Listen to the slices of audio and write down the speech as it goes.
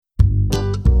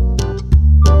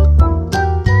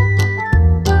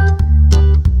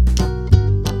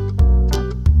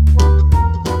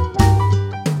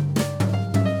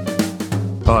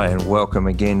welcome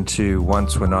again to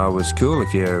Once When I Was Cool.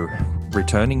 If you're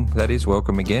returning, that is,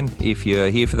 welcome again. If you're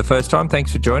here for the first time,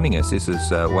 thanks for joining us. This is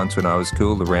Once When I Was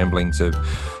Cool, the ramblings of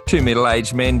two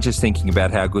middle-aged men just thinking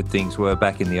about how good things were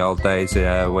back in the old days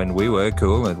when we were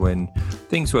cool and when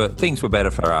things were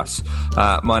better for us.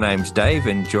 My name's Dave,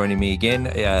 and joining me again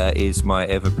is my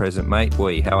ever-present mate,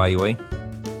 Wee. How are you, Wee?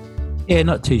 Yeah,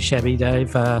 not too shabby,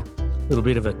 Dave. A little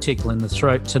bit of a tickle in the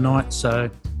throat tonight, so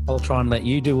I'll try and let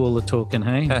you do all the talking,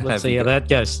 hey? Let's see how that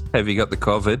goes. Have you got the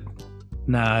COVID?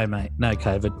 No, mate, no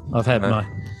COVID.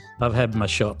 I've had my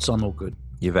shots. I'm all good.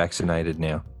 You're vaccinated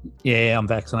now? Yeah, I'm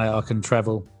vaccinated. I can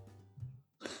travel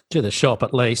to the shop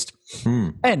at least.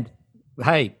 And,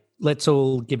 hey, let's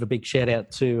all give a big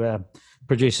shout-out to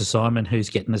producer Simon, who's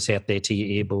getting us out there to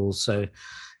your earballs. So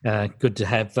good to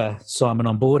have Simon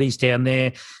on board. He's down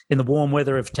there in the warm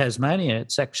weather of Tasmania.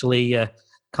 It's actually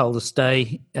coldest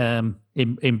day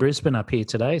in Brisbane up here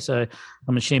today, so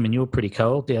I'm assuming you're pretty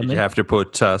cold down there. You have to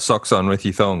put socks on with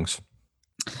your thongs.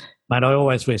 Mate, I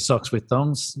always wear socks with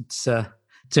thongs. It's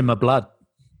in my blood.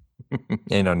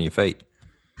 And on your feet.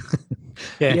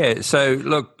 Yeah. So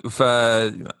look,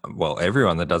 for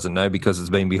everyone that doesn't know, because it's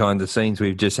been behind the scenes,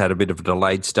 we've just had a bit of a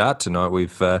delayed start tonight.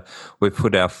 We've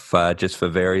put our just for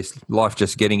various life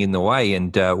just getting in the way,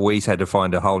 and we've had to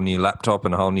find a whole new laptop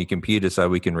and a whole new computer so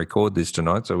we can record this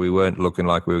tonight. So we weren't looking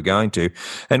like we were going to,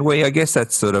 and I guess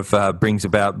that sort of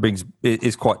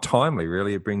is quite timely,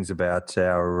 really. It brings about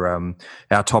our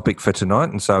topic for tonight.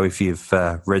 And so if you've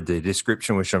read the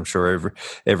description, which I'm sure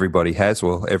everybody has,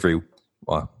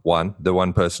 the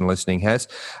one person listening has.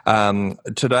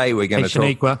 Today we're going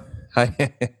to talk.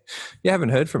 You haven't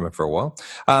heard from her for a while.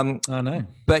 I know.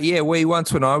 But yeah,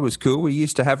 once when I was cool, we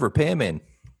used to have repairmen.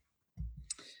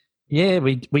 Yeah,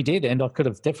 we did, and I could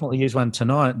have definitely used one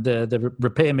tonight. The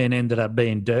repairman ended up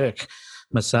being Dirk,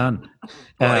 my son.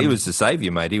 He was the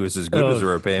saviour, mate. He was as good as a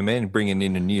repairman, bringing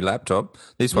in a new laptop.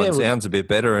 This one sounds a bit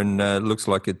better and looks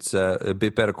like it's a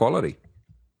bit better quality.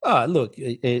 Oh, look,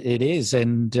 it is,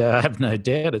 and I have no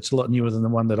doubt it's a lot newer than the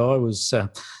one that I was. I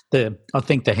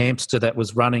think the hamster that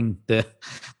was running the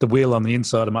wheel on the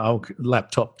inside of my old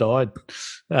laptop died.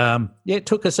 It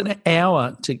took us an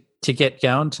hour to get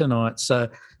going tonight. So,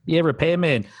 yeah,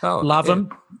 repairman, love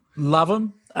them.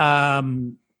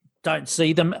 Don't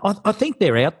see them. I think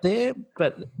they're out there,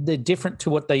 but they're different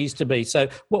to what they used to be. So,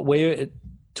 what we're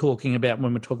talking about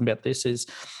when we're talking about this is,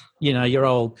 your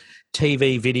old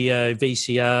TV, video,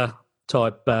 VCR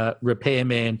type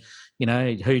repairman,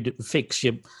 who'd fix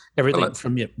everything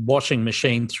from your washing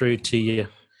machine through to your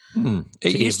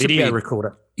video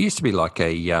recorder. It used to be like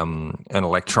an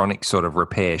electronic sort of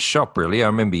repair shop, really. I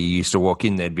remember you used to walk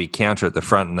in, there'd be a counter at the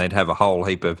front and they'd have a whole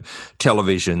heap of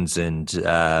televisions and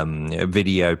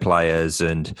video players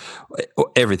and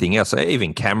everything else,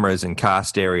 even cameras and car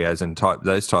stereos and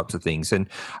those types of things. And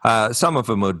some of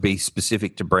them would be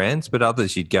specific to brands, but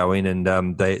others you'd go in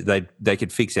and they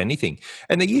could fix anything.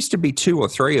 And there used to be 2 or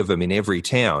 3 of them in every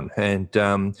town, and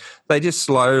they just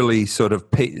slowly sort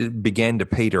of began to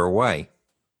peter away.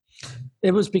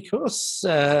 It was because,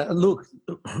 look,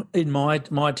 in my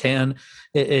town,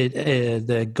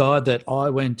 the guy that I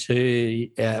went to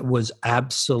was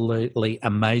absolutely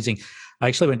amazing. I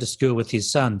actually went to school with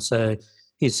his son, so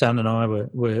his son and I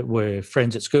were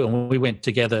friends at school, and we went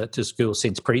together to school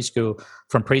since preschool,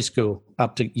 from preschool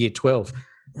up to year 12.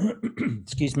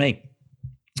 Excuse me.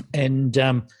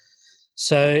 And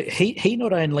so he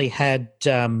not only had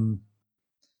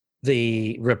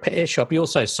the repair shop, he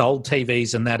also sold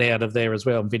TVs and that out of there as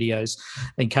well, and videos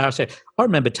and car stereos. I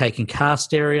remember taking car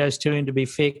stereos to him to be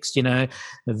fixed,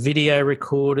 video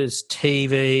recorders,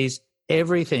 TVs,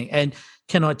 everything. And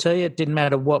can I tell you, it didn't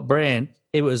matter what brand,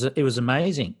 it was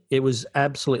amazing. It was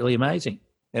absolutely amazing.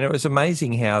 And it was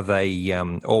amazing how they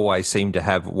always seemed to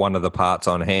have one of the parts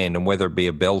on hand, and whether it be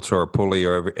a belt or a pulley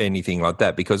or anything like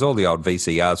that, because all the old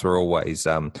VCRs were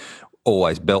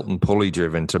always belt and pulley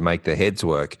driven to make the heads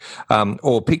work.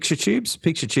 Or picture tubes.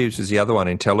 Picture tubes was the other one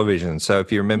in television. So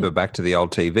if you remember back to the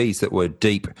old TVs that were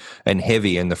deep and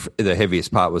heavy, and the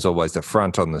heaviest part was always the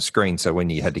front on the screen. So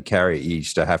when you had to carry it, you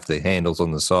used to have the handles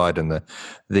on the side, and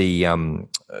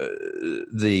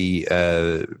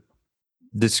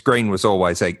the screen was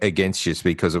always against you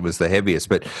because it was the heaviest.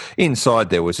 But inside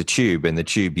there was a tube, and the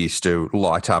tube used to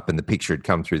light up and the picture had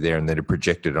come through there and then it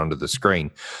projected onto the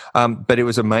screen. But it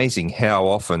was amazing how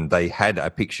often they had a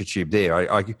picture tube there.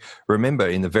 I remember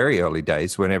in the very early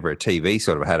days, whenever a TV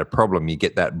sort of had a problem, you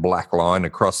get that black line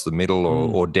across the middle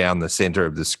or down the centre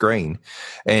of the screen.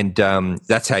 And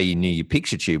that's how you knew your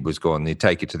picture tube was gone. They'd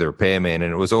take it to the repairman,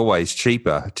 and it was always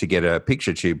cheaper to get a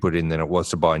picture tube put in than it was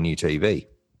to buy a new TV.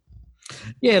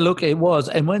 Yeah, look, it was.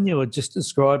 And when you were just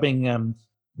describing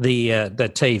the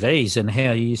TVs and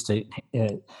how you used to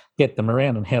get them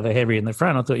around and how they're heavier in the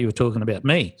front, I thought you were talking about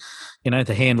me. You know,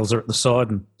 the handles are at the side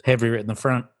and heavier in the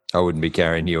front. I wouldn't be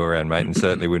carrying you around, mate, and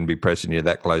certainly wouldn't be pressing you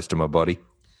that close to my body.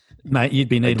 Mate, you'd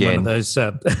be needing one of those,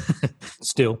 one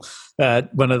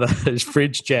of those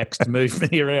fridge jacks to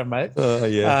move me around, mate. Oh,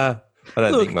 yeah. I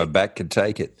don't think my back could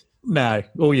take it. No,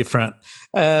 all your front.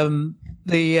 Those,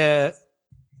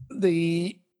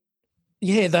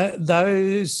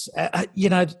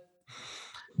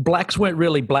 blacks weren't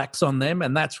really blacks on them,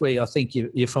 and that's where I think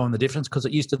you find the difference, because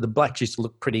the blacks used to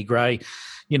look pretty grey,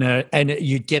 and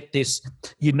you'd get this,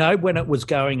 when it was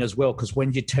going as well, because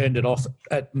when you turned it off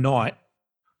at night,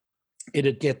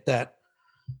 it'd get that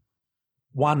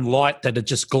one light that'd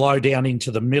just glow down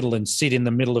into the middle and sit in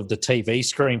the middle of the TV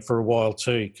screen for a while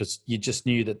too, because you just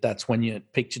knew that that's when your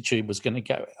picture tube was going to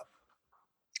go out.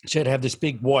 So you'd have this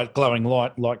big white glowing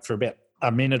light, like for about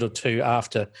a minute or two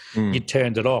after you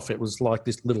turned it off. It was like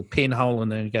this little pinhole,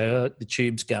 and then you go, the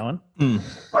tube's going.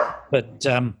 But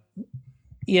the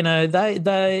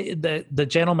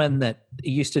gentleman that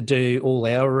used to do all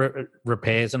our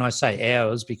repairs, and I say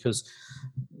ours because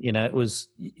it was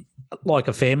like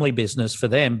a family business for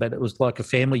them, but it was like a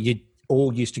family. You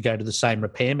all used to go to the same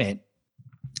repairman.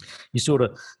 You sort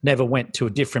of never went to a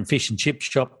different fish and chip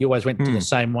shop. You always went to the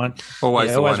same one.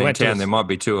 Always the one in town. There might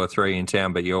be 2 or 3 in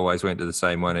town, but you always went to the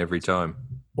same one every time.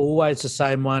 Always the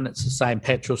same one. It's the same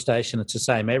petrol station. It's the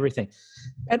same everything.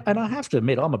 And I have to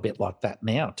admit, I'm a bit like that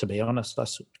now, to be honest. I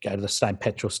go to the same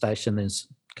petrol station. There's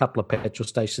a couple of petrol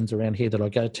stations around here that I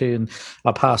go to, and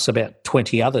I pass about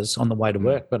 20 others on the way to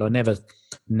work, but I never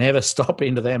stop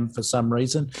into them for some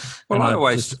reason. Well, I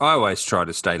always try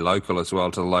to stay local as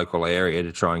well, to the local area,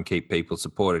 to try and keep people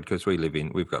supported, because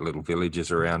we've got little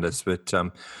villages around us. But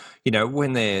when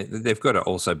they've got to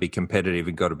also be competitive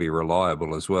and got to be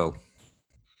reliable as well.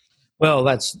 Well,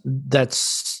 that's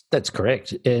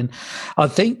correct, and I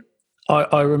think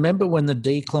I remember when the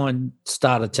decline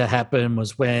started to happen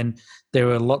was when there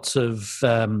were lots of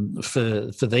for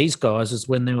these guys is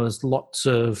when there was lots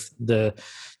of the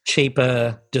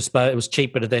cheaper it was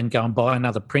cheaper to then go and buy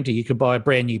another printer. You could buy a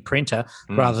brand new printer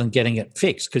rather than getting it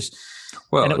fixed,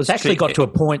 and it was actually got to a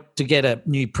point to get a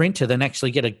new printer than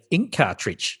actually get an ink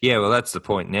cartridge. Yeah, well, that's the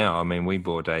point now. I mean, we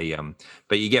bought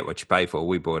but you get what you pay for.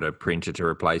 We bought a printer to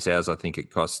replace ours. I think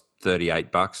it cost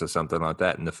 $38 or something like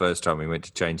that. And the first time we went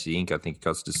to change the ink, I think it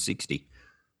cost us $60.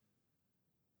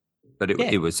 But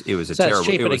it was a terrible. It's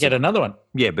cheaper to get another one.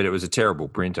 Yeah, but it was a terrible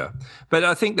printer. But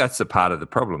I think that's the part of the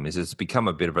problem is it's become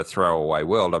a bit of a throwaway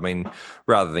world. I mean,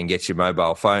 rather than let your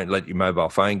mobile phone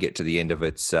get to the end of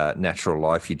its natural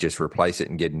life, you just replace it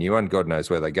and get a new one. God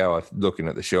knows where they go. I'm looking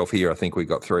at the shelf here, I think we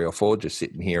got 3 or 4 just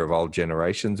sitting here of old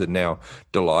generations, and now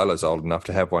Delilah's old enough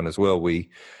to have one as well. We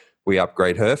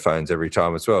upgrade her phones every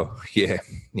time as well. Yeah.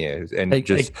 And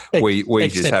we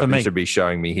just happens to be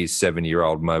showing me his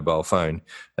 7-year-old mobile phone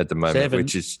at the moment,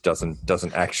 which is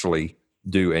doesn't actually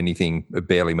do anything. It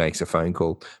barely makes a phone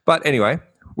call. But anyway,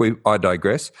 I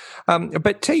digress.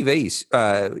 But TVs,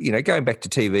 going back to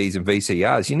TVs and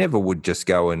VCRs, you never would just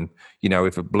go and,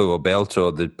 if it blew a belt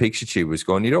or the picture tube was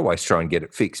gone, you'd always try and get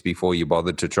it fixed before you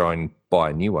bothered to try and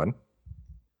buy a new one.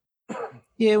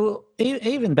 Yeah, well,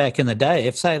 even back in the day,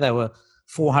 if say they were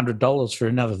 $400 for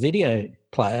another video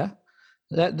player,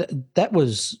 that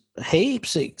was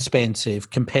heaps expensive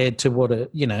compared to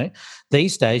what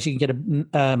these days you can get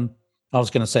I was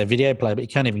going to say video player, but you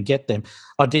can't even get them.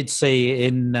 I did see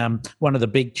in one of the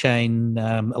big chain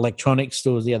electronics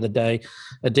stores the other day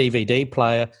a DVD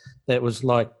player that was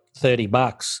like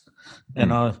 $30,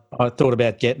 and I thought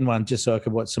about getting one just so I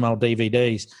could watch some old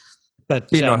DVDs. But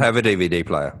do you not have a DVD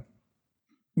player?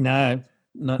 No,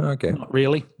 not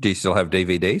really. Do you still have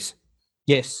DVDs?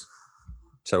 Yes.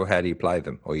 So how do you play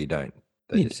them, or you don't?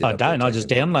 I don't. I just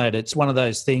download it. It's one of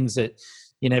those things that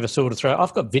you never sort of throw.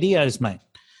 I've got videos, mate.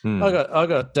 I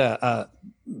got a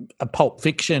Pulp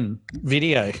Fiction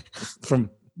video from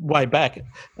way back,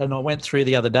 and I went through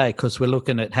the other day because we're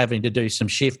looking at having to do some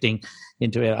shifting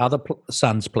into our other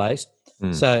son's place.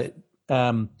 So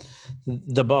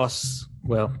the boss,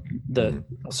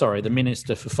 the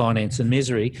Minister for Finance and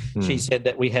Misery, she said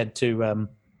that we had to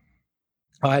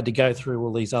I had to go through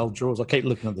all these old drawers. I keep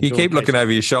looking at the You keep looking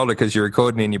over your shoulder because you're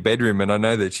recording in your bedroom, and I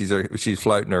know that she's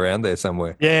floating around there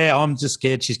somewhere. Yeah, I'm just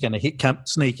scared she's going to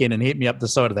sneak in and hit me up the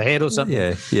side of the head or something.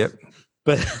 Yeah, yep.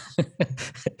 But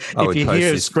if you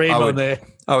hear a scream on there...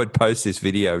 I would post this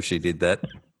video if she did that.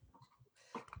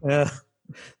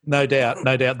 No doubt.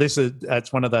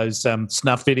 It's one of those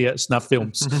snuff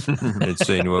films. It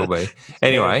soon will be.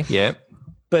 Anyway, yeah.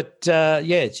 But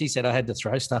yeah, she said I had to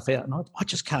throw stuff out, and I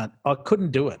just can't. I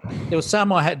couldn't do it. There was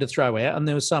some I had to throw out, and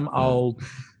there was some old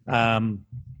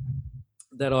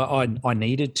that I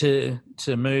needed to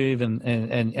move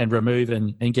and remove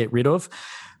and get rid of.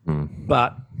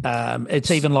 But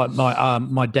it's even like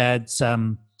my dad's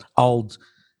old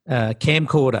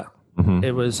camcorder.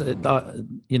 It was it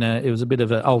was a bit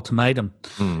of an ultimatum,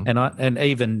 and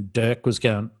even Dirk was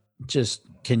going, just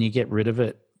can you get rid of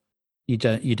it? You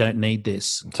don't need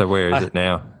this. So where is it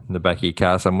now? In the back of your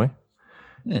car somewhere?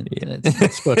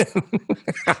 That's what,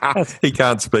 he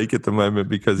can't speak at the moment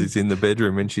because he's in the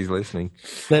bedroom and she's listening.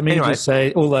 Let me just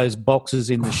say, all those boxes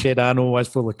in the shed aren't always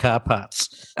full of car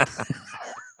parts.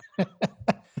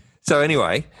 So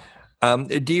anyway,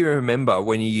 do you remember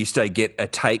when you used to get a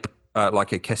tape,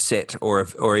 like a cassette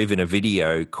or even a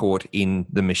video caught in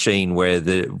the machine where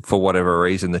for whatever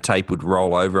reason the tape would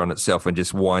roll over on itself and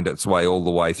just wind its way all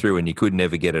the way through and you could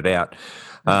never get it out?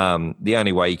 The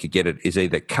only way you could get it is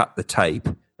either cut the tape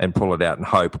and pull it out and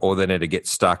hope, or then it'd get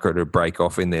stuck or it'd break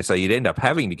off in there. So you'd end up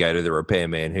having to go to the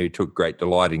repairman who took great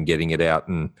delight in getting it out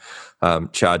and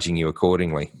charging you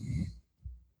accordingly.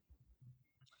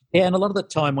 Yeah, and a lot of the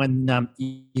time when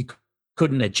you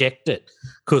couldn't eject it,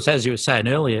 because as you were saying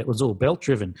earlier, it was all belt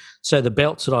driven. So the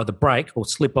belts would either break or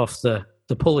slip off the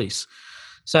pulleys.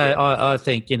 So I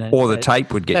think, or the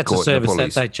tape would get caught in the pulleys. That's a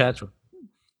service that they charge for.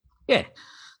 Yeah.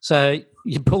 So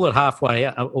you pull it halfway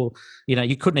out, or,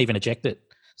 you couldn't even eject it.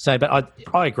 So, but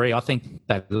I agree. I think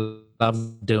they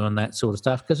love doing that sort of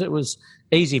stuff because it was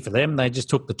easy for them. They just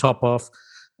took the top off,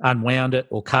 unwound it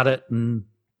or cut it and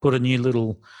put a new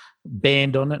little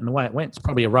band on it, and away it went. It's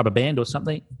probably a rubber band or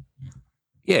something.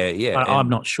 Yeah. I'm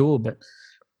not sure, but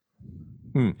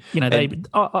I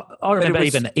remember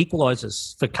even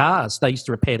equalisers for cars. They used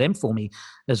to repair them for me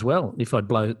as well if I'd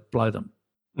blow them.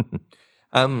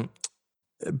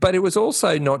 But it was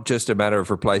also not just a matter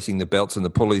of replacing the belts and the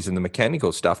pulleys and the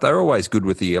mechanical stuff. They're always good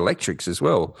with the electrics as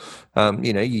well.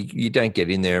 You don't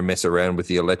get in there and mess around with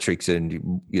the electrics,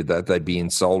 and they'd be in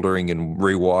soldering and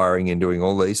rewiring and doing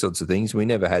all these sorts of things. We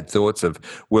never had thoughts of,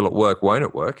 will it work, won't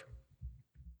it work?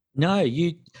 No,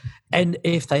 and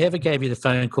if they ever gave you the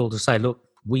phone call to say, look,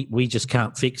 we just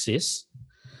can't fix this,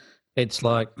 it's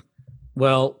like,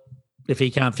 well, if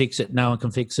he can't fix it, no one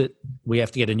can fix it. We have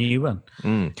to get a new one.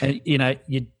 And,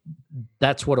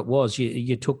 that's what it was.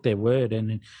 You took their word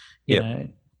and, you know.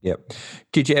 Yep.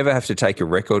 Did you ever have to take a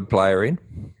record player in?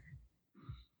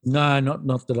 No,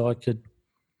 not that I could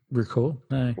recall,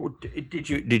 no.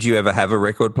 Did you ever have a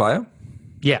record player?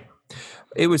 Yeah.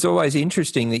 It was always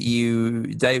interesting that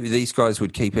these guys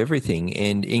would keep everything,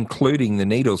 and including the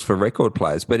needles for record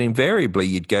players. But invariably,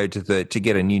 you'd go to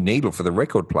get a new needle for the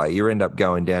record player. You end up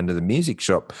going down to the music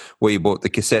shop where you bought the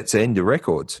cassettes and the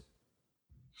records.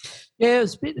 Yeah, it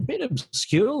was a bit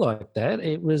obscure like that.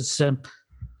 It was,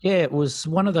 it was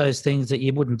one of those things that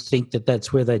you wouldn't think that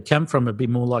that's where they'd come from. It'd be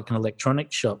more like an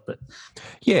electronics shop. But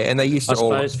yeah, and they used to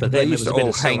suppose for them it was a bit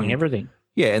of selling everything.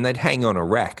 Yeah, and they'd hang on a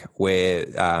rack where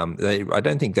I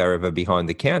don't think they were ever behind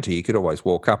the counter. You could always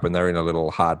walk up and they're in a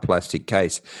little hard plastic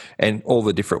case, and all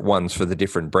the different ones for the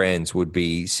different brands would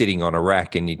be sitting on a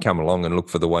rack, and you'd come along and look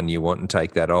for the one you want and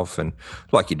take that off, and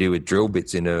like you do with drill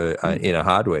bits in a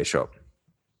hardware shop.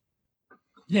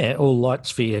 Yeah, all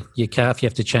lights for your car if you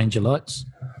have to change your lights.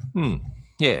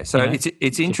 Yeah, so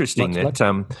it's interesting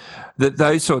that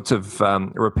those sorts of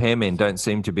repairmen don't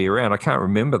seem to be around. I can't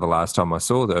remember the last time I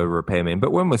saw the repairmen,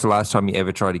 but when was the last time you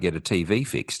ever tried to get a TV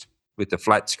fixed with the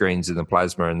flat screens and the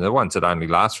plasma and the ones that only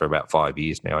last for about 5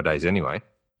 years nowadays anyway?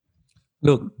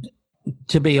 Look,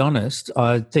 to be honest,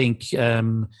 I think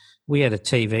we had a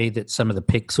TV that some of the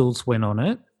pixels went on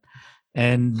it,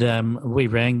 and we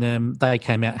rang them. They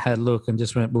came out, had a look, and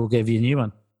just went, we'll give you a new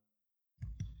one.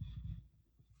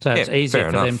 So it's easier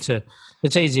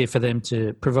for them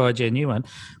to provide you a new one.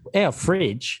 Our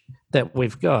fridge that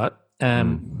we've got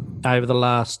over the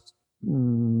last,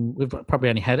 we've probably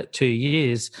only had it 2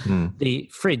 years. The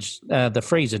fridge, the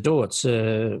freezer door, it's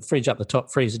fridge up the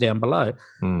top, freezer down below.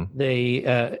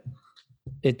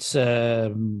 It's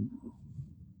one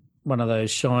of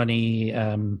those shiny,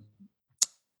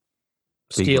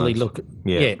 steely look.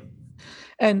 Yeah,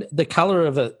 and the colour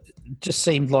of it just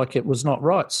seemed like it was not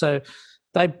right. So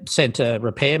they sent a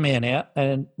repairman out,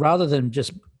 and rather than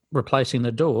just replacing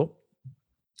the door,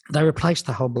 they replaced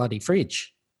the whole bloody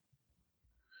fridge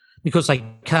because they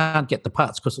can't get the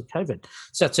parts because of COVID.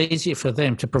 So it's easier for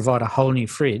them to provide a whole new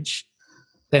fridge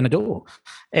than a door.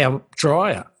 Our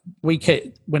dryer,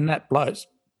 when that blows,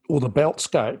 or the belts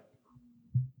go,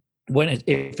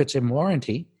 if it's in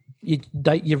warranty, you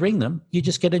ring them, you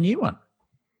just get a new one.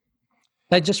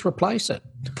 They just replace it.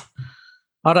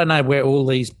 I don't know where all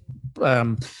these.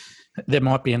 There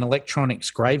might be an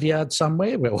electronics graveyard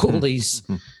somewhere where all these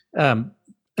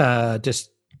just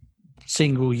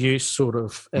single-use sort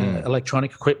of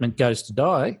electronic equipment goes to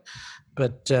die.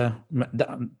 But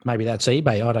maybe that's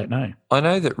eBay. I don't know. I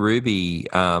know that Ruby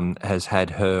has had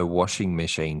her washing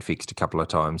machine fixed a couple of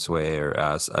times where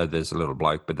there's a little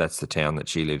bloke, but that's the town that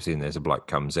she lives in. There's a bloke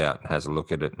comes out and has a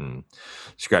look at it and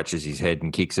scratches his head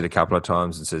and kicks it a couple of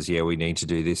times and says, yeah, we need to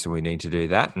do this and we need to do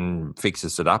that, and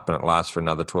fixes it up, and it lasts for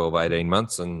another 12, 18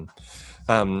 months. And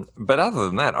but other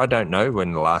than that, I don't know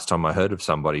when the last time I heard of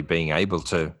somebody being able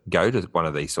to go to one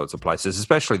of these sorts of places,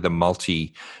 especially the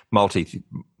multi-device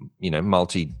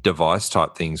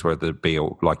type things, whether it be,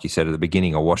 like you said at the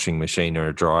beginning, a washing machine or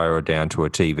a dryer, or down to a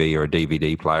TV or a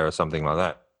DVD player or something like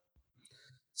that.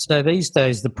 So these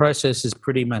days, the process is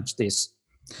pretty much this.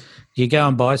 You go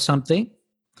and buy something.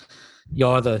 You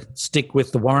either stick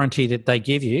with the warranty that they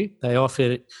give you. They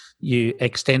offer you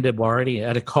extended warranty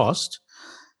at a cost.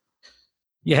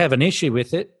 You have an issue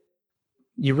with it,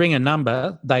 you ring a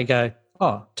number, they go,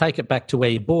 oh, take it back to where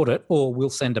you bought it, or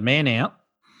we'll send a man out.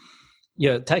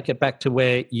 You take it back to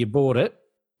where you bought it,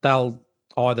 they'll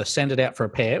either send it out for a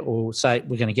repair or say,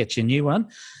 we're going to get you a new one.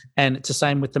 And it's the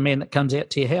same with the man that comes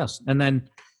out to your house. And then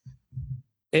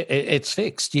it's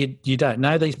fixed. You don't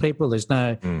know these people. There's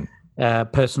no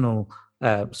personal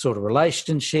sort of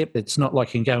relationship. It's not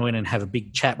like you can go in and have a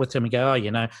big chat with them and go,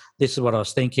 oh, this is what I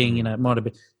was thinking, it might have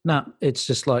been. No, it's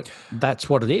just like, that's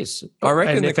what it is. I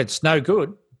reckon and if it's no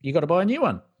good, you got to buy a new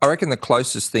one. I reckon the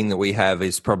closest thing that we have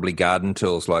is probably garden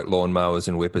tools like lawnmowers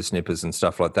and whippersnippers and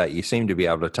stuff like that. You seem to be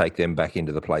able to take them back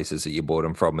into the places that you bought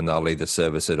them from, and they'll either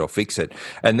service it or fix it.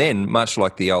 And then, much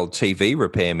like the old TV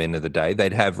repairmen of the day,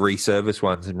 they'd have reservice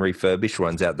ones and refurbished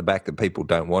ones out the back that people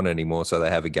don't want anymore, so they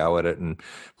have a go at it and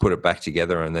put it back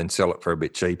together and then sell it for a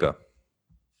bit cheaper.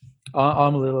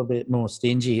 I'm a little bit more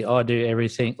stingy. I do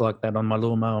everything like that on my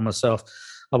lawnmower myself.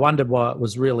 I wondered why it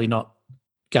was really not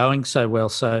going so well.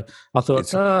 So I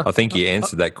thought... I think you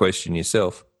answered that question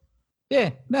yourself.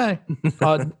 Yeah, no.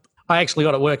 I actually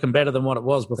got it working better than what it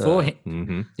was before.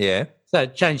 Yeah. So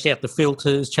changed out the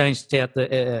filters, changed out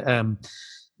the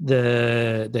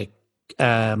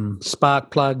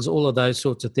spark plugs, all of those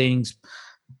sorts of things.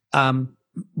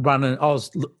 Running, I was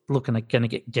looking at going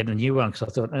to get a new one because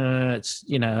I thought it's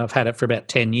I've had it for about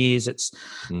 10 years. It's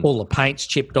all the paint's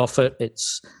chipped off it.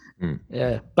 It's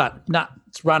but no,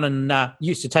 it's running.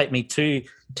 Used to take me 2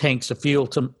 tanks of fuel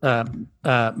to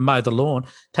mow the lawn.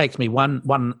 Takes me one.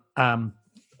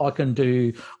 I can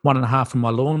do 1.5 of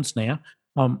my lawns now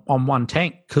on one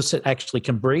tank because it actually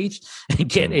can breathe and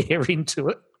get air into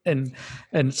it and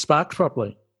spark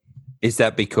properly. Is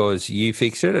that because you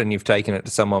fixed it and you've taken it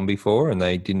to someone before and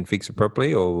they didn't fix it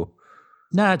properly, or?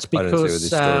 No, it's because I don't see where this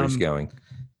story's going.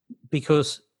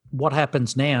 Because what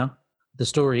happens now, the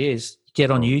story is, get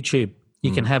on YouTube.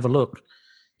 You can have a look.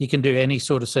 You can do any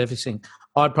sort of servicing.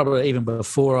 I'd probably, even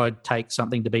before I'd take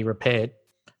something to be repaired,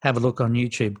 have a look on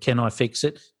YouTube. Can I fix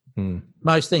it?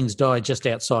 Most things die just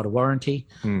outside of warranty.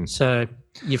 So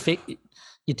you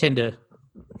tend to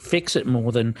fix it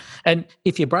more than, and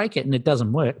if you break it and it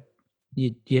doesn't work,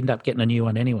 you end up getting a new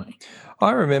one anyway.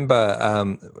 I remember,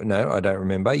 no, I don't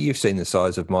remember. You've seen the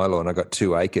size of my lawn. I got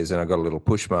 2 acres and I got a little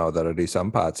push mower that I do some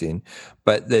parts in,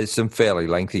 but there's some fairly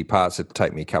lengthy parts that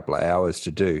take me a couple of hours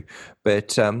to do.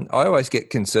 But I always get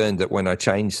concerned that when I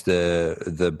change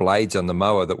the blades on the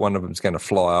mower, that one of them's going to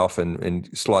fly off and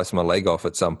slice my leg off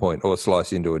at some point, or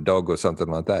slice into a dog or something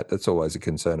like that. That's always a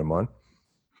concern of mine.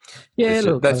 Yeah,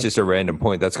 that's just a random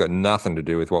point. That's got nothing to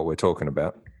do with what we're talking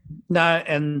about. No,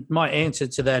 and my answer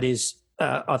to that is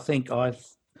I think I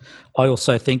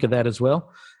also think of that as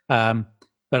well, but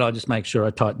I just make sure I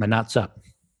tighten the nuts up,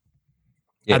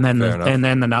 yeah, and then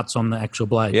the nuts on the actual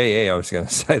blade. Yeah. I was going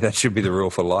to say that should be the rule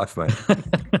for life, mate.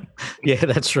 Yeah,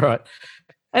 that's right.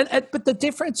 But the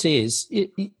difference is,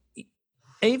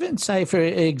 even say for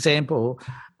example,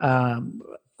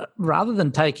 rather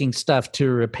than taking stuff to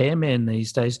a repairman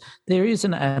these days, there is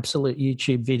an absolute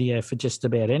YouTube video for just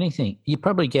about anything. You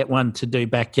probably get one to do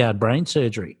backyard brain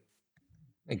surgery.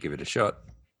 And give it a shot.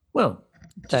 Well,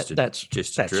 that's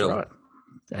drill. right.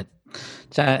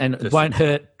 It won't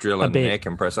hurt. Drill and an air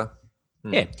compressor.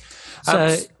 Yeah.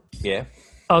 So yeah,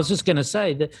 I was just going to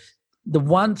say that the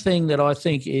one thing that I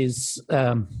think is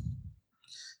out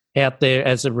there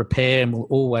as a repair and will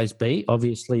always be,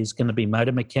 obviously, is going to be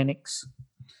motor mechanics.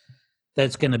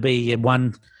 That's going to be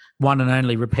one and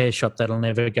only repair shop that'll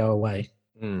never go away.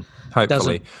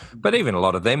 Hopefully, but even a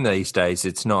lot of them these days,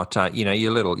 it's not.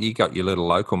 You got your little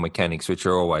local mechanics, which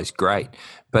are always great.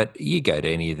 But you go to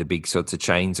any of the big sorts of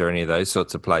chains or any of those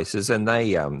sorts of places, and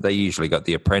they usually got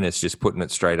the apprentice just putting it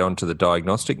straight onto the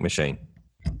diagnostic machine.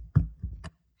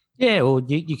 Yeah, or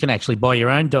you can actually buy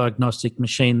your own diagnostic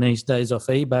machine these days off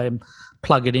eBay and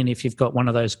plug it in if you've got one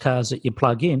of those cars that you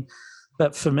plug in.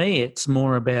 But for me, it's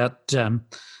more about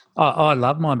I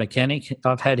love my mechanic.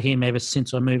 I've had him ever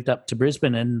since I moved up to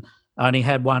Brisbane, and I only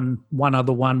had one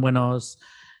other one when I was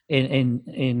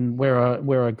in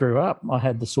where I grew up. I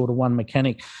had the sort of one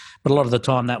mechanic, but a lot of the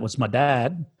time that was my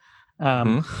dad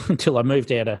until I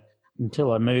moved out of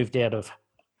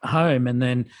home, and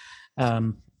then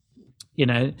the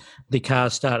car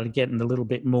started getting a little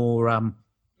bit more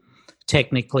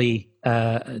technically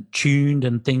tuned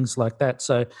and things like that.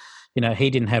 So, he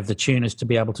didn't have the tuners to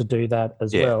be able to do that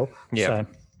as well. Yeah. So.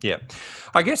 Yeah.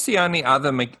 I guess the only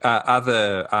other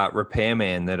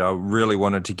repairman that I really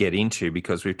wanted to get into,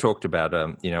 because we've talked about,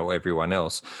 everyone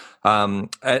else. And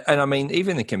I mean,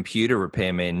 even the computer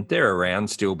repairmen, they're around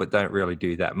still, but don't really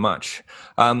do that much.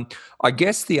 I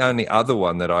guess the only other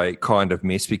one that I kind of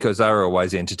miss, because they were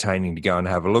always entertaining to go and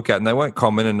have a look at, and they weren't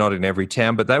common and not in every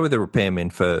town, but they were the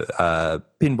repairmen for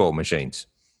pinball machines.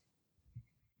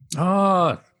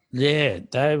 Oh, yeah.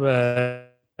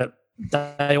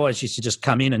 They always used to just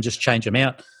come in and just change them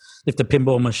out. If the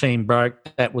pinball machine broke,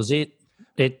 that was it.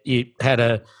 You had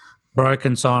a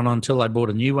broken sign on until they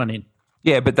brought a new one in.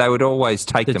 Yeah, but they would always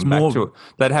take them back to it.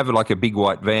 They'd have like a big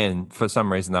white van. For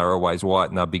some reason, they were always white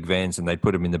and they're big vans, and they'd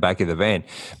put them in the back of the van.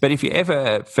 But if you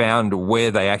ever found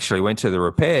where they actually went to the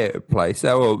repair place,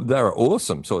 they were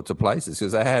awesome sorts of places,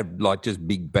 because they had like just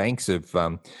big banks of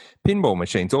pinball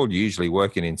machines, all usually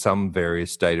working in some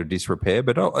various state of disrepair,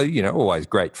 but always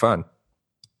great fun.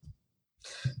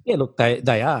 Yeah, look,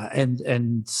 they are,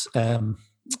 and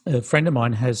a friend of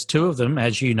mine has two of them,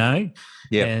 as you know,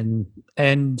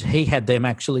 and he had them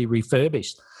actually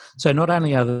refurbished. So not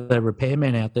only are there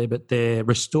repairmen out there, but they're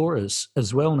restorers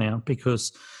as well now,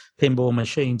 because pinball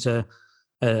machines are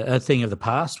a thing of the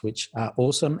past, which are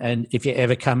awesome. And if you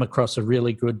ever come across a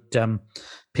really good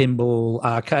pinball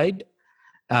arcade,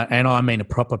 and I mean a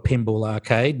proper pinball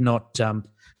arcade, not... are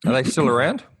they still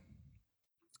around?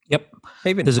 Yep.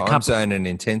 Even there's Time Zone and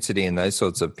Intensity and those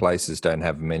sorts of places don't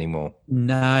have them anymore.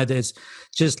 No, there's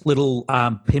just little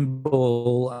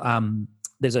pinball.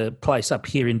 There's a place up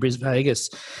here in Brisbane, Vegas,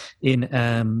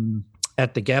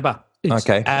 at the Gabba. It's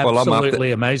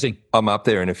absolutely amazing. I'm up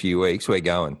there in a few weeks. We're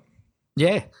going.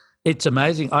 Yeah, it's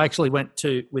amazing. I actually went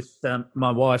with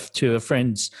my wife to a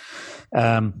friend's,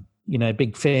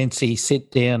 big fancy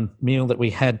sit-down meal that we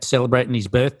had celebrating his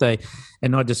birthday,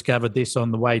 and I discovered this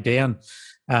on the way down.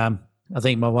 I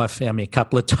think my wife found me a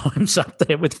couple of times up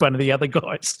there with one of the other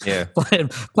guys,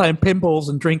 playing pinballs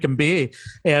and drinking beer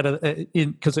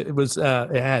because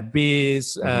it had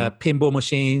beers, pinball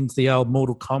machines, the old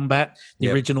Mortal Kombat, the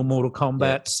original Mortal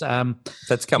Kombats.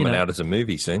 That's coming out as a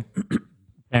movie soon.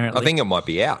 Apparently, I think it might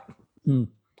be out.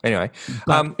 Anyway,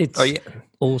 it's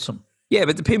awesome. Yeah,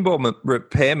 but the pinball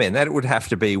repairman, that would have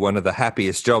to be one of the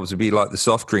happiest jobs. It'd be like the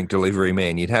soft drink delivery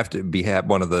man. You'd have to be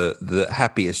one of the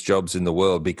happiest jobs in the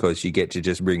world, because you get to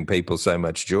just bring people so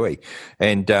much joy.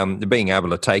 And being able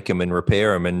to take them and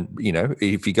repair them, and,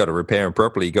 if you got to repair them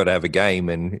properly, you got to have a game,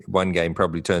 and one game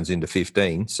probably turns into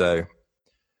 15. So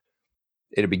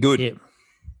it'd be good.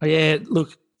 Yeah,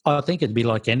 look, I think it'd be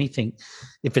like anything.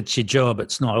 If it's your job,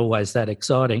 it's not always that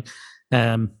exciting.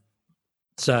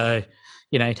 So...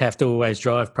 you'd have to always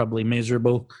drive probably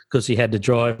miserable, because you had to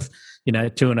drive,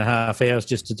 2.5 hours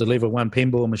just to deliver one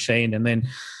pinball machine, and then,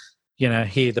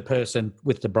 hear the person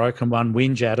with the broken one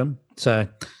whinge at them. So,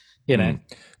 they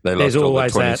lost all the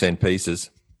 20-cent pieces.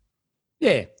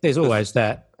 Yeah, there's always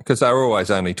that. Because they were always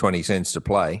only 20 cents to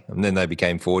play, and then they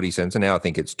became 40 cents, and now I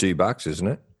think it's $2, isn't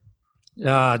it?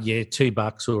 Yeah,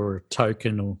 $2 or a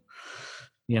token, or,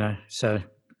 so...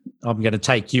 I'm going to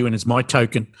take you in as my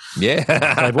token. Yeah.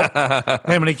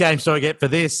 How many games do I get for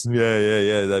this?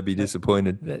 Yeah. They'd be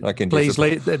disappointed. I can please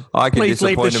leave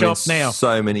the shop now.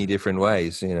 So many different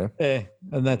ways, Yeah,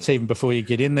 and that's even before you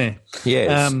get in there.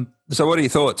 Yes. So what are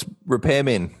your thoughts?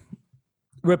 Repairmen.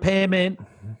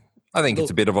 I think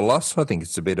it's a bit of a loss. I think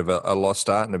it's a bit of a lost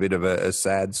art, and a bit of a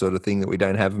sad sort of thing that we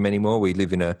don't have them anymore. We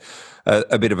live in a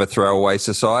bit of a throwaway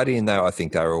society, and I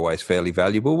think they were always fairly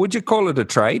valuable. Would you call it a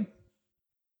trade?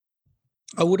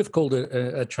 I would have called it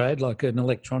a trade, like an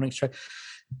electronics trade.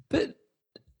 But,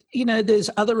 there's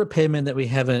other repairmen that we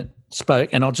haven't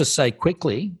spoke, and I'll just say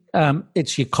quickly,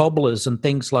 it's your cobblers and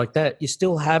things like that. You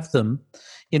still have them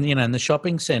in the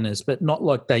shopping centres, but not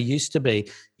like they used to be.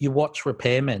 You watch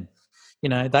repairmen.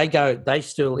 They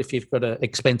still, if you've got an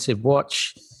expensive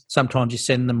watch, sometimes you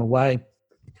send them away.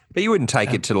 But you wouldn't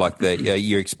take it to like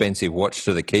your expensive watch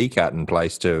to the key cutting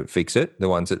place to fix it. The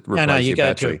ones that replace No, you your go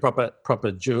battery. to a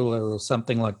proper jeweler or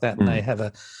something like that, and they have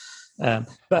a.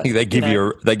 But they give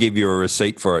you a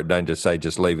receipt for it. Don't just say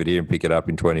just leave it here and pick it up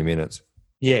in 20 minutes.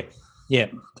 Yeah,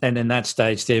 and in that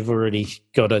stage, they've already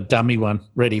got a dummy one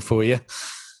ready for you.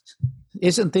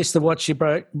 Isn't this the watch you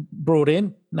brought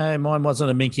in? No, mine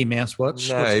wasn't a Mickey Mouse watch.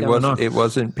 No, it wasn't. It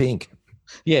wasn't pink.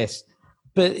 Yes,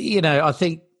 but I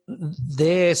think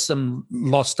there's some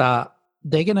lost art.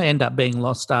 They're going to end up being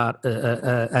lost art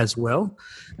as well.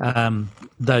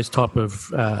 Those type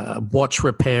of watch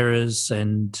repairers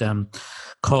and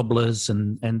cobblers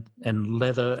and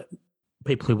leather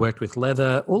people who worked with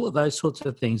leather, all of those sorts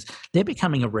of things. They're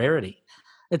becoming a rarity.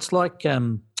 It's like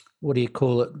what do you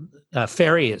call it?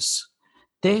 Farriers.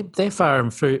 They're far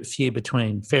and few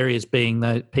between. Farriers being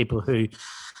the people who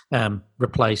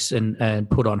replace and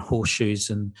put on horseshoes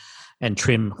and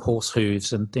trim horse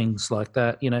hooves and things like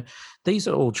that. These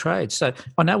are all trades. So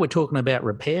I know we're talking about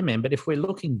repairmen, but if we're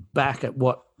looking back at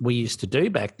what we used to do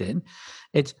back then,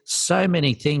 it's so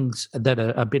many things that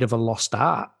are a bit of a lost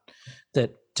art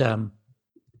that,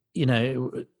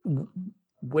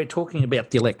 we're talking about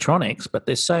the electronics, but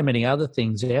there's so many other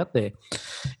things out there.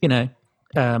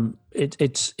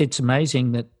 It's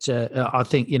amazing that I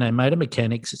think, motor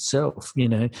mechanics itself,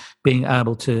 being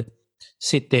able to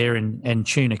sit there and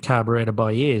tune a carburetor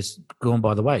by ear is gone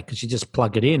by the way, because you just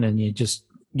plug it in and you just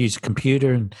use a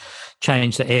computer and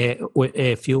change the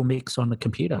air fuel mix on the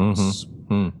computer.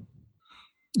 Mm-hmm.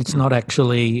 It's not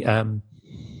actually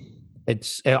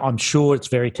I'm sure it's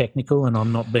very technical, and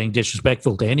I'm not being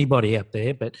disrespectful to anybody out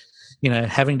there, but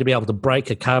having to be able to break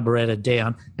a carburetor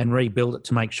down and rebuild it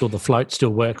to make sure the float still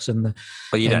works and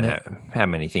you don't know how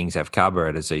many things have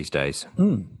carburetors these days.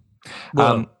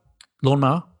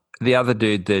 Lawnmower. The other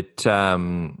dude that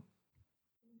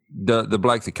the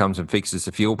bloke that comes and fixes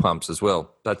the fuel pumps as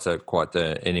well. That's quite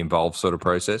an involved sort of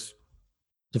process.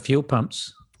 The fuel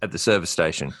pumps at the service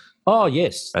station. Oh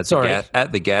yes,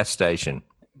 at the gas station.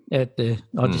 I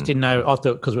just didn't know. I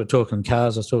thought because we're talking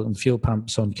cars, I was talking fuel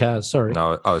pumps on cars. Sorry.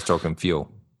 No, I was talking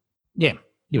fuel. Yeah,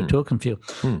 you were talking fuel.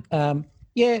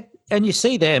 Yeah, and you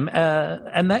see them,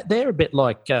 and they're a bit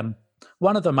like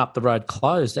one of them up the road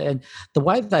closed, and the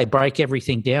way they break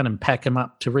everything down and pack them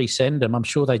up to resend them, I'm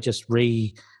sure they just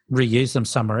reuse them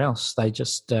somewhere else. They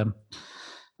just,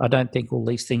 I don't think all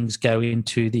these things go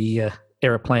into the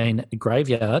aeroplane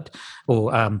graveyard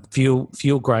or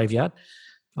fuel graveyard.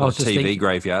 TV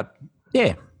graveyard.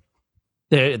 Yeah.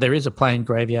 There is a plane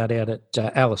graveyard out at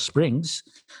Alice Springs.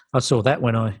 I saw that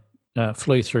when I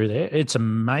flew through there. It's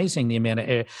amazing the amount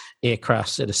of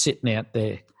aircrafts that are sitting out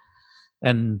there.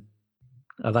 And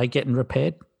are they getting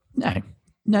repaired? No,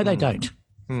 they don't.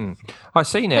 I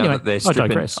see now that they're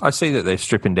stripping. I see that they're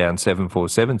stripping down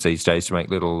 747s these days to make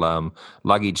little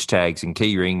luggage tags and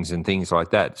key rings and things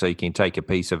like that. So you can take a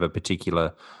piece of a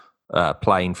particular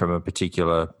plane from a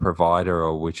particular provider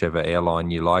or whichever airline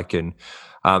you like, and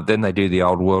then they do the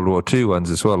old World War II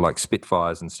ones as well, like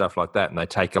Spitfires and stuff like that, and they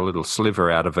take a little sliver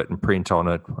out of it and print on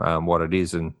it what it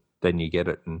is, and then you get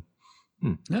it. And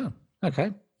Oh,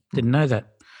 okay. Didn't know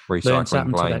that.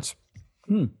 Recycling planes.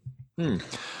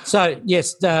 So,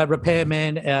 yes, the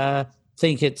repairmen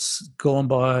think it's gone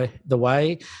by the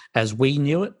way as we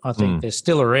knew it. I think they're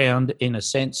still around in a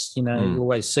sense. You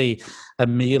always see a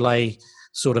Miele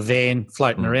sort of van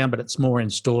floating around, but it's more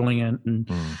installing it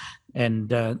and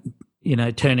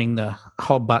turning the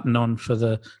hob button on for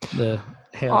the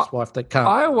housewife that can't.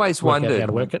 I always wondered how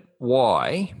to work it.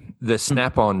 Why the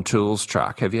Snap-on tools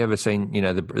truck. Have you ever seen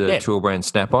the tool brand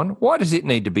Snap-on? Why does it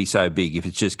need to be so big if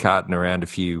it's just carting around a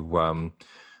few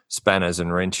spanners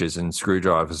and wrenches and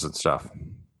screwdrivers and stuff?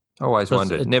 I always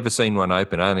wondered. Never seen one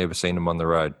open. I only ever seen them on the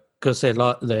road. Because they've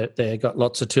got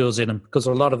lots of tools in them. Because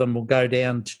a lot of them will go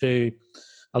down to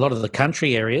a lot of the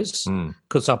country areas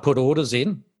because they'll put orders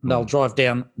in. They'll drive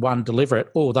down one, deliver it,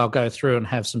 or they'll go through and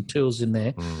have some tools in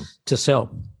there to sell.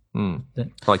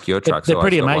 Like your truck's they're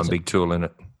pretty amazing. One big tool in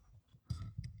it.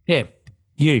 Yeah,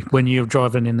 when you're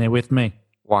driving in there with me.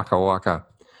 Waka waka.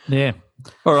 Yeah.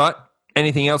 All right.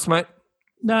 Anything else, mate?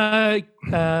 No.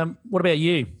 What about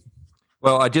you?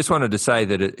 Well, I just wanted to say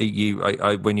that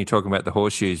when you're talking about the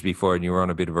horseshoes before and you were on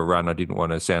a bit of a run, I didn't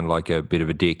want to sound like a bit of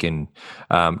a dick and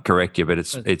correct you, but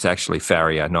it's actually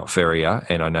farrier, not ferrier.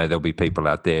 And I know there'll be people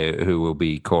out there who will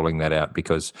be calling that out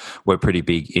because we're pretty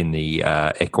big in the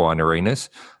equine arenas,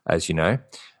 as you know.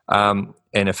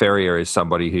 And a farrier is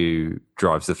somebody who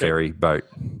drives the ferry boat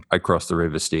across the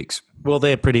River Styx. Well,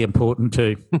 they're pretty important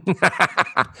too.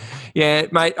 Yeah,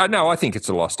 mate. I think it's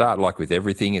a lost art. Like with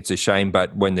everything, it's a shame.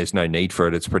 But when there's no need for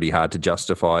it, it's pretty hard to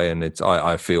justify. And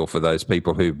I feel for those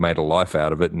people who've made a life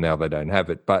out of it and now they don't have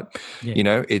it. But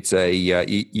it's a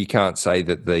you can't say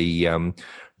that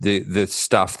the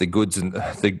stuff, the goods and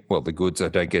the goods. I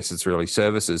don't guess it's really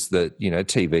services that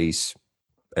TVs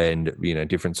and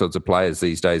different sorts of players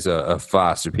these days are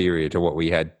far superior to what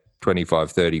we had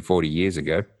 25, 30, 40 years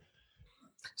ago.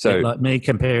 So like me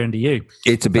comparing to you,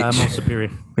 it's a bit far more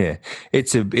superior. Yeah,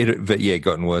 it's a bit, but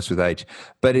gotten worse with age.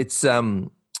 But it's a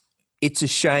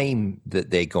shame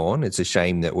that they're gone. It's a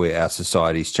shame that our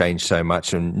society's changed so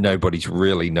much and nobody's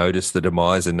really noticed the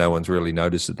demise and no one's really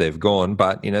noticed that they've gone.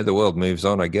 But the world moves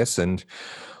on, I guess, and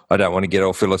I don't want to get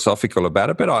all philosophical about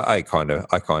it, but I kind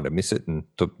of miss it and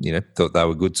thought they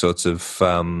were good sorts of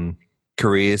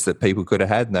careers that people could have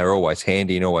had, and they were always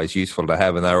handy and always useful to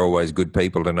have, and they were always good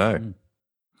people to know.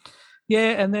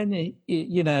 Yeah, and then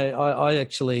I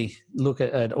actually look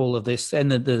at all of this and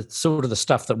the sort of the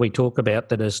stuff that we talk about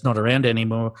that is not around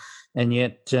anymore, and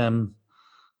yet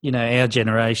our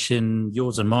generation,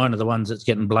 yours and mine, are the ones that's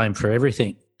getting blamed for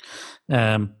everything.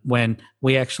 When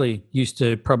we actually used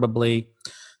to probably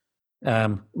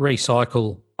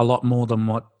recycle a lot more than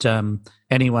what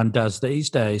anyone does these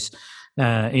days,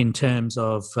 in terms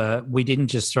of we didn't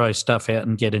just throw stuff out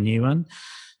and get a new one.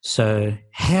 So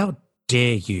how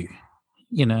dare you?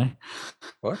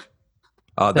 What?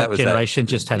 Oh, that was generation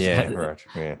just has. Yeah,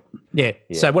 right. Yeah.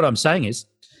 So what I'm saying is,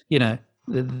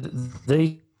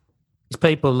 these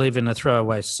people live in a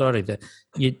throwaway society. That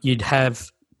you'd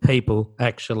have people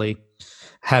actually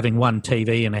having one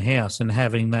TV in a house and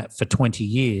having that for 20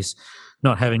 years,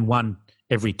 not having one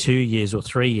every 2 years or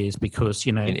 3 years because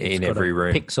in every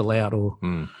room pixel out or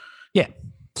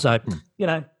So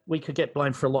we could get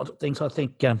blamed for a lot of things. I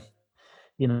think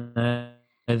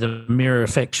the mirror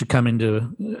effect should come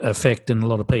into effect, and a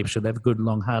lot of people should have a good,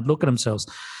 long, hard look at themselves,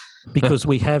 because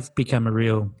we have become a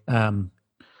real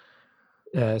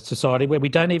society where we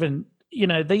don't even,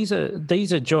 these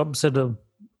are jobs that will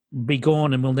be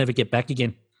gone and we'll never get back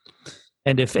again.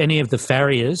 And if any of the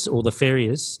farriers or the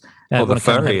farriers, a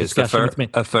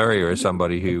farrier is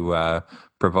somebody who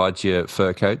provides you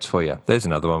fur coats for you. There's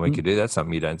another one we could do. That's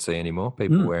something you don't see anymore.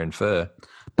 People wearing fur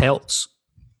pelts.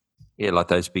 Yeah, like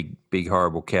those big,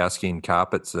 horrible cowskin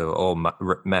carpets or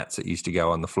mats that used to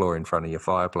go on the floor in front of your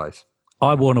fireplace.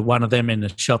 I wanted one of them in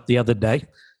the shop the other day,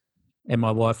 and my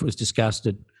wife was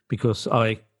disgusted because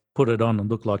I put it on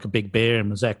and looked like a big bear and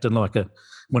was acting like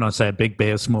when I say a big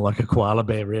bear, it's more like a koala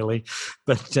bear, really.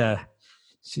 But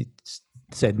she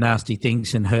said nasty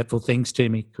things and hurtful things to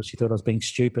me because she thought I was being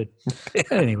stupid.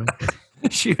 Anyway.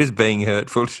 She was being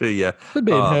hurtful to you.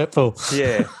 Being hurtful.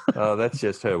 Yeah. Oh, that's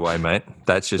just her way, mate.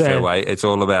 That's just her way. It's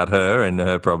all about her and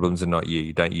her problems and not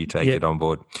you. Don't you take it on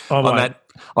board. On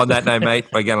that note, mate,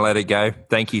 we're going to let it go.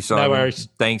 Thank you, Simon. No worries.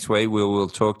 Thanks, We'll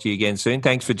talk to you again soon.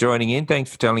 Thanks for joining in. Thanks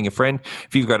for telling a friend.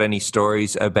 If you've got any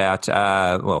stories about,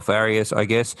 farriers, I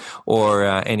guess, or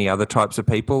any other types of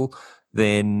people,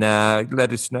 then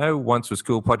let us know.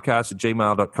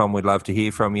 oncewascoolpodcast@gmail.com. We'd love to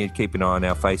hear from you. Keep an eye on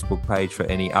our Facebook page for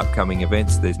any upcoming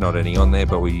events. There's not any on there,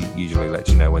 but we usually let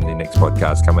you know when the next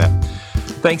podcasts come out.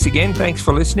 Thanks again. Thanks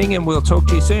for listening, and we'll talk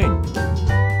to you soon.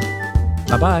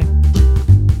 Bye-bye.